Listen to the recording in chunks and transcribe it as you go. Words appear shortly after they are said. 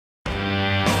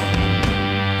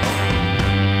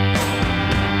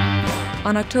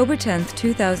On October 10,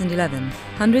 2011,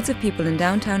 hundreds of people in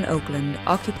downtown Oakland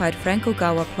occupied Frank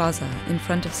Ogawa Plaza in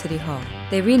front of City Hall.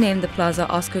 They renamed the plaza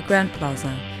Oscar Grant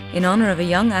Plaza in honor of a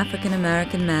young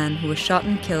African-American man who was shot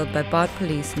and killed by BART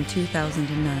Police in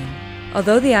 2009.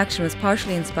 Although the action was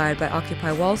partially inspired by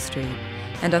Occupy Wall Street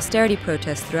and austerity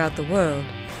protests throughout the world,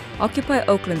 Occupy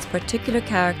Oakland's particular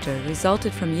character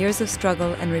resulted from years of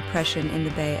struggle and repression in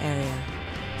the Bay Area.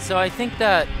 So I think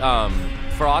that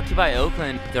for Occupy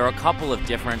Oakland, there are a couple of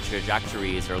different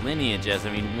trajectories or lineages.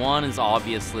 I mean, one is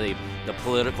obviously the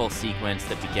political sequence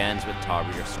that begins with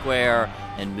Tahrir Square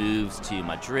and moves to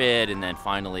Madrid and then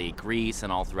finally Greece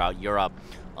and all throughout Europe.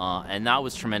 And that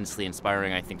was tremendously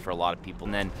inspiring, I think, for a lot of people.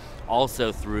 And then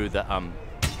also through the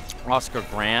Oscar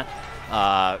Grant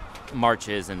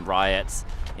marches and riots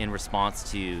in response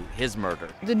to his murder.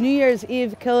 The New Year's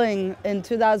Eve killing in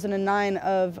 2009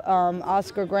 of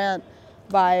Oscar Grant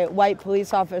by white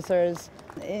police officers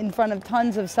in front of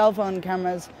tons of cell phone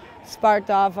cameras sparked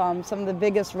off some of the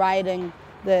biggest rioting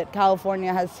that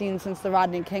California has seen since the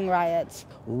Rodney King riots.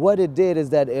 What it did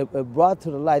is that it brought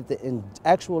to the light the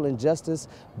actual injustice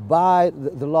by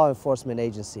the law enforcement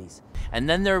agencies. And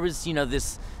then there was, you know,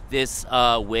 this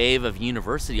wave of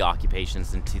university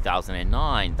occupations in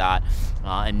 2009 that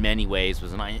in many ways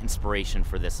was an inspiration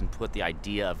for this and put the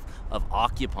idea of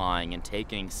occupying and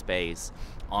taking space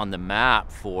on the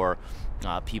map for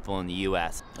people in the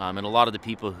U.S. And a lot of the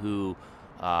people who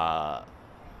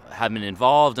have been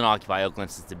involved in Occupy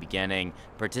Oakland since the beginning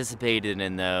participated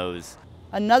in those.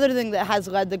 Another thing that has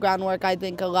led the groundwork, I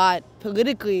think, a lot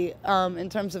politically in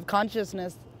terms of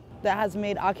consciousness that has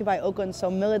made Occupy Oakland so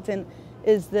militant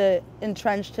is the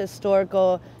entrenched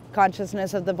historical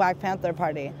consciousness of the Black Panther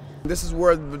Party. This is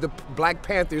where the Black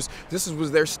Panthers,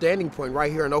 was their standing point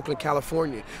right here in Oakland,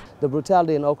 California. The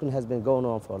brutality in Oakland has been going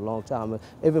on for a long time,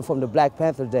 even from the Black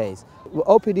Panther days.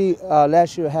 OPD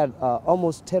last year had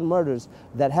almost 10 murders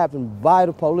that happened by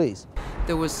the police.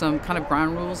 There was some kind of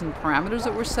ground rules and parameters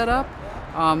that were set up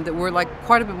that were like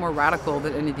quite a bit more radical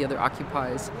than any of the other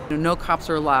occupies. You know, no cops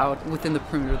are allowed within the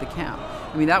perimeter of the camp.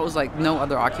 I mean, that was like no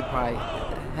other Occupy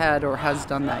had or has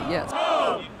done that yet.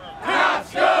 Home!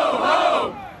 Cops go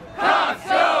home! Cops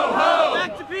go home!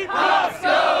 Back to people! Cops go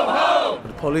home!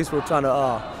 The police were trying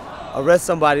to arrest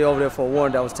somebody over there for a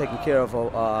warrant that was taken care of,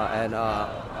 and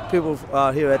people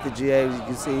here at the GA, as you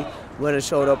can see, went and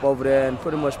showed up over there and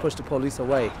pretty much pushed the police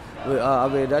away. I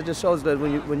mean, that just shows that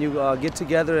when you get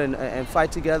together and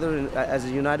fight together and, as a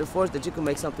united force, that you can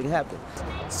make something happen.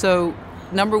 So,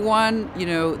 number one, you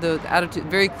know, the attitude,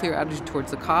 very clear attitude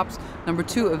towards the cops. Number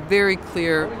two, a very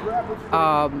clear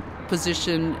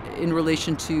position in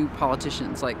relation to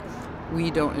politicians. Like, we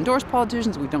don't endorse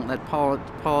politicians. We don't let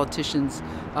politicians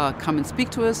come and speak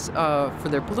to us for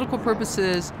their political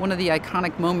purposes. One of the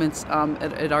iconic moments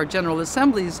at our General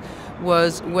Assemblies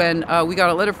was when we got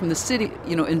a letter from the city,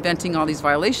 you know, inventing all these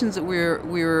violations that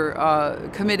we were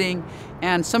committing,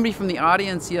 and somebody from the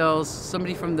audience yells,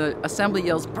 somebody from the assembly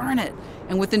yells, "Burn it!"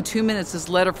 And within 2 minutes, this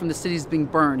letter from the city is being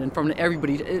burned in front of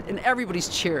everybody, and everybody's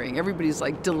cheering. Everybody's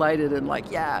like delighted and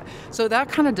like, yeah. So that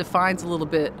kind of defines a little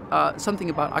bit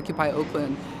something about Occupy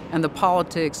Oakland and the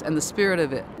politics and the spirit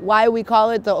of it. Why we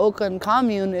call it the Oakland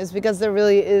Commune is because there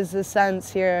really is a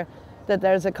sense here that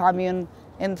there's a commune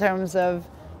in terms of,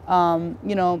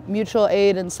 you know, mutual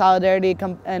aid and solidarity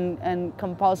and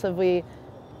compulsively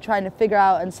trying to figure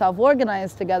out and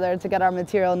self-organize together to get our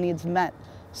material needs met.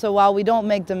 So while we don't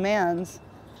make demands,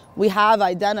 we have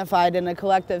identified in a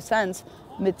collective sense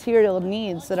material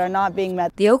needs that are not being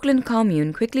met. The Oakland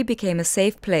Commune quickly became a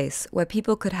safe place where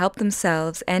people could help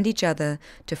themselves and each other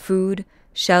to food,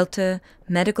 shelter,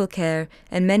 medical care,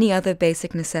 and many other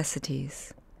basic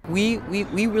necessities. We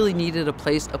really needed a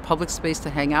place, a public space to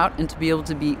hang out and to be able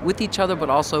to be with each other, but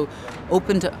also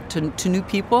open to new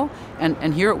people.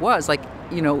 And here it was, like,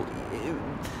 you know,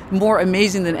 more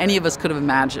amazing than any of us could have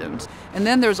imagined. And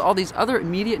then there's all these other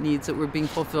immediate needs that were being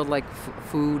fulfilled, like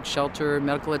food, shelter,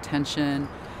 medical attention.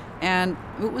 And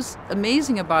what was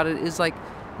amazing about it is, like,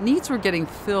 needs were getting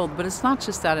filled, but it's not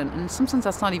just that. And in some sense,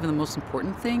 that's not even the most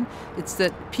important thing. It's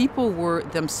that people were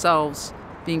themselves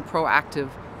being proactive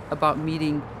about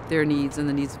meeting their needs and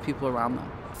the needs of people around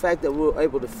them. The fact that we were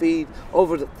able to feed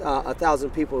over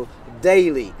 1,000 people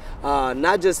daily,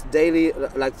 not just daily,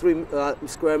 like 3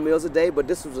 square meals a day, but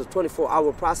this was a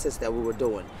 24-hour process that we were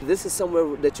doing. This is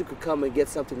somewhere that you could come and get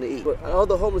something to eat. But all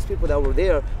the homeless people that were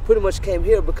there pretty much came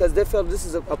here because they felt this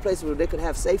is a place where they could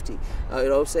have safety. You know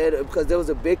what I'm saying? Because there was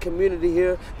a big community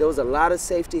here, there was a lot of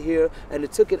safety here, and they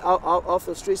took it off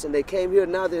the streets and they came here.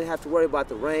 Now they didn't have to worry about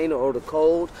the rain or the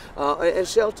cold and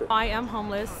shelter. I am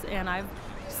homeless, and I've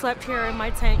slept here in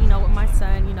my tent, you know, with my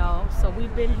son, you know, so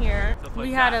we've been here.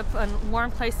 We had a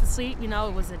warm place to sleep, you know,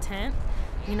 it was a tent,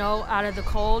 you know, out of the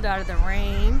cold, out of the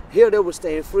rain. Here they were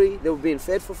staying free, they were being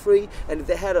fed for free, and if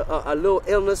they had a little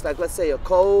illness, like let's say a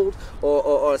cold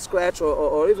or a scratch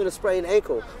or even a sprained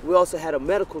ankle, we also had a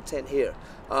medical tent here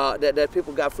that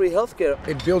people got free health care.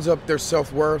 It builds up their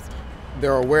self-worth,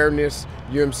 their awareness,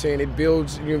 you know what I'm saying? It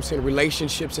builds, you know what I'm saying,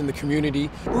 relationships in the community.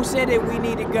 Who said that we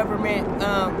needed government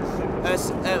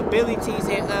abilities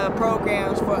and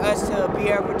programs for us to be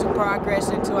able to progress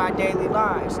into our daily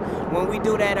lives when we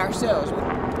do that ourselves?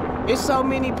 It's so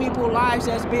many people's lives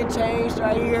that's been changed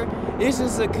right here. This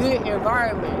is a good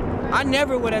environment. I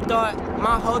never would have thought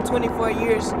my whole 24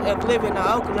 years of living in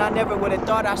Oakland, I never would have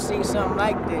thought I'd see something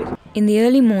like this. In the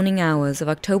early morning hours of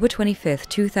October 25,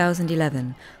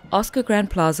 2011, Oscar Grant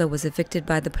Plaza was evicted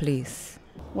by the police.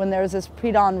 When there was this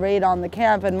pre-dawn raid on the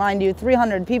camp, and mind you,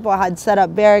 300 people had set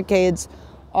up barricades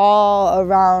all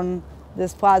around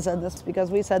this plaza, because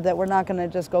we said that we're not going to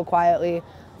just go quietly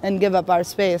and give up our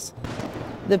space.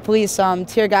 The police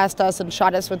tear gassed us and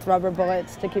shot us with rubber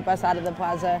bullets to keep us out of the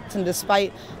plaza. And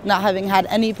despite not having had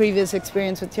any previous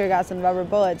experience with tear gas and rubber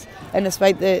bullets, and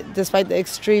despite the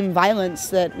extreme violence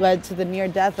that led to the near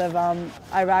death of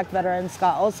Iraq veteran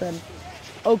Scott Olson,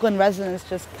 Oakland residents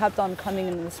just kept on coming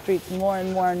into the streets more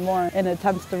and more and more in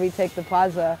attempts to retake the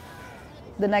plaza.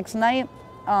 The next night,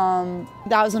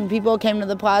 1,000 people came to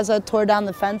the plaza, tore down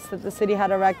the fence that the city had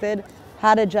erected,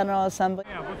 had a General Assembly.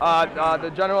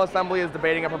 The General Assembly is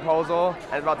debating a proposal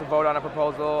and is about to vote on a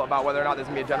proposal about whether or not there's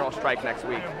going to be a general strike next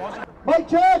week. Mic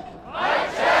check!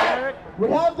 Mic check!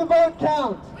 We have the vote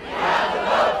count. We have the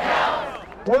vote count.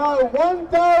 There are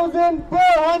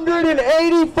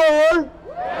 1,484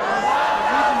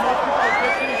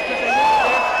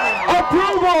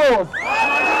 approvals.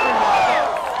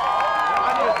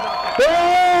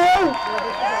 There are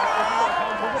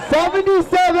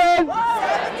 77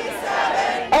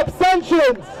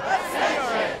 abstentions.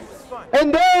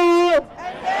 And there are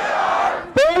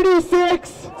 36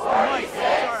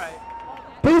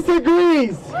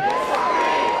 disagrees.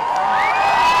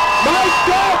 Mic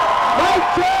check! Mic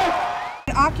check!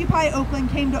 Occupy Oakland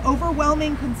came to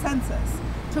overwhelming consensus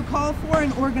to call for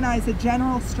and organize a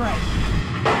general strike.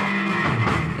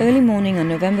 Early morning on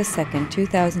November 2,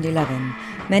 2011,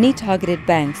 many targeted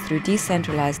banks through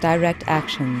decentralized direct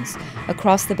actions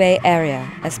across the Bay Area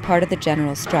as part of the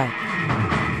general strike.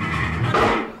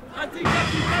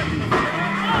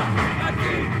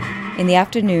 In the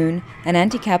afternoon, an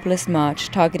anti-capitalist march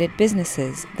targeted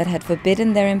businesses that had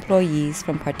forbidden their employees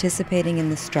from participating in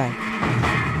the strike.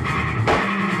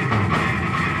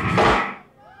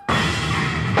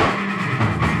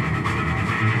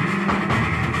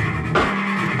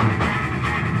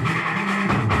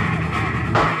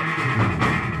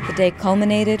 The day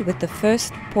culminated with the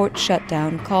first port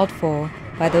shutdown called for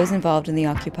by those involved in the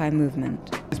Occupy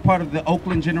movement. As part of the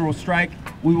Oakland General Strike,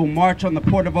 we will march on the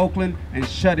Port of Oakland and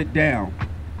shut it down.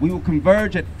 We will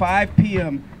converge at 5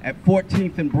 p.m. at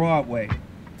 14th and Broadway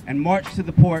and march to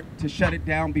the port to shut it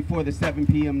down before the 7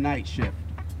 p.m. night shift.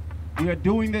 We are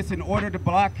doing this in order to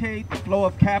blockade the flow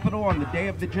of capital on the day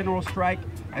of the general strike,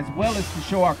 as well as to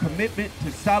show our commitment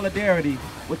to solidarity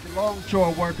with the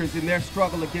longshore workers in their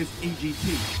struggle against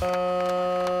EGT.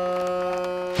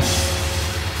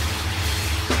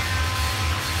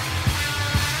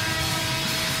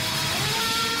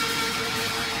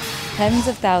 Tens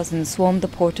of thousands swarmed the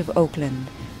port of Oakland,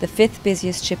 the 5th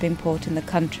busiest shipping port in the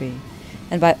country,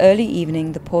 and by early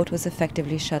evening the port was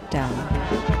effectively shut down.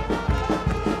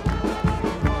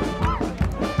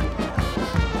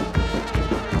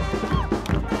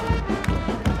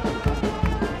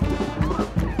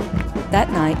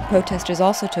 That night, protesters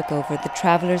also took over the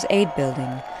Travelers' Aid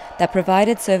building that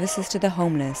provided services to the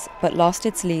homeless but lost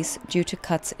its lease due to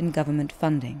cuts in government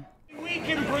funding. We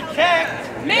can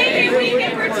protect. Maybe we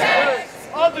can protect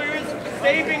others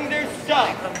saving their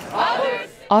stuff.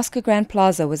 Oscar Grant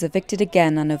Plaza was evicted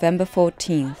again on November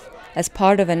 14th as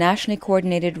part of a nationally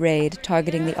coordinated raid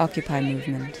targeting the Occupy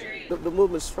movement. The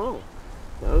movement's strong.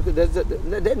 You know,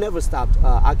 they never stopped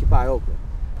Occupy Oakland.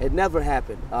 It never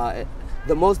happened.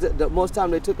 The most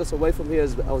time they took us away from here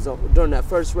was during that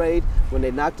first raid when they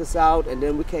knocked us out, and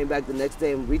then we came back the next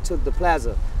day and retook the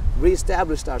plaza,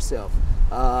 reestablished ourselves.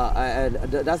 And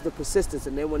that's the persistence.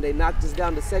 And then when they knocked us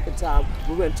down the second time,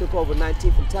 we went and took over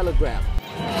 19th and Telegraph.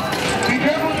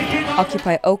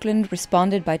 Occupy Oakland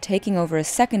responded by taking over a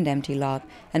second empty lot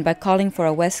and by calling for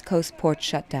a West Coast port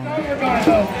shutdown.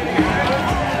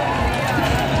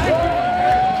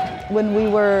 When we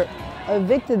were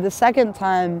evicted the second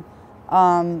time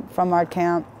from our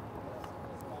camp,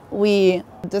 we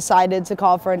decided to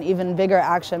call for an even bigger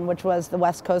action, which was the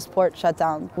West Coast port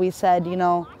shutdown. We said, you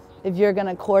know, if you're going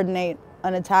to coordinate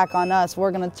an attack on us,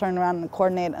 we're going to turn around and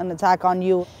coordinate an attack on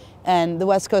you. And the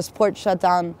West Coast port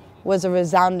shutdown was a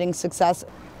resounding success.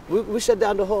 We shut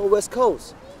down the whole West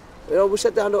Coast. You know, we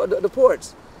shut down the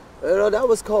ports. You know, that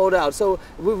was cold out. So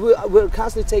we're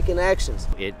constantly taking actions.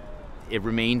 It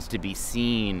remains to be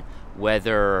seen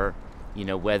whether, you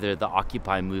know, whether the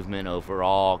Occupy movement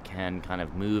overall can kind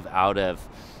of move out of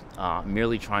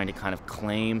merely trying to kind of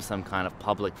claim some kind of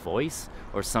public voice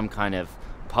or some kind of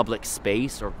public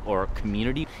space or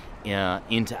community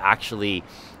into actually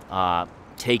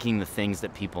taking the things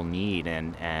that people need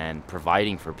and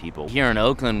providing for people. Here in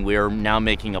Oakland, we're now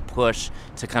making a push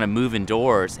to kind of move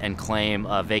indoors and claim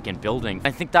a vacant building.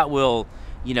 I think that will,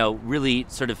 you know, really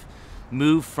sort of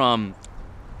move from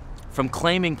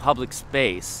claiming public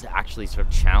space to actually sort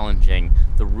of challenging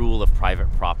the rule of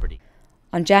private property.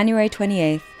 On January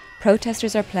 28th,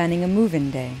 protesters are planning a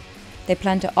move-in day. They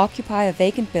plan to occupy a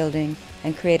vacant building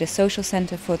and create a social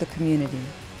center for the community.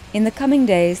 In the coming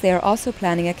days, they are also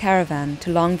planning a caravan to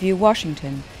Longview,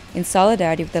 Washington, in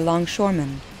solidarity with the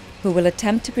longshoremen, who will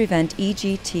attempt to prevent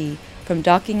EGT from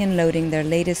docking and loading their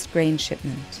latest grain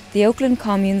shipment. The Oakland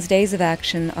Commune's days of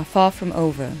action are far from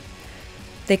over.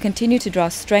 They continue to draw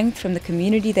strength from the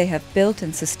community they have built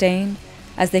and sustained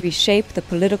as they reshape the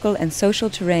political and social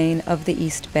terrain of the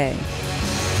East Bay.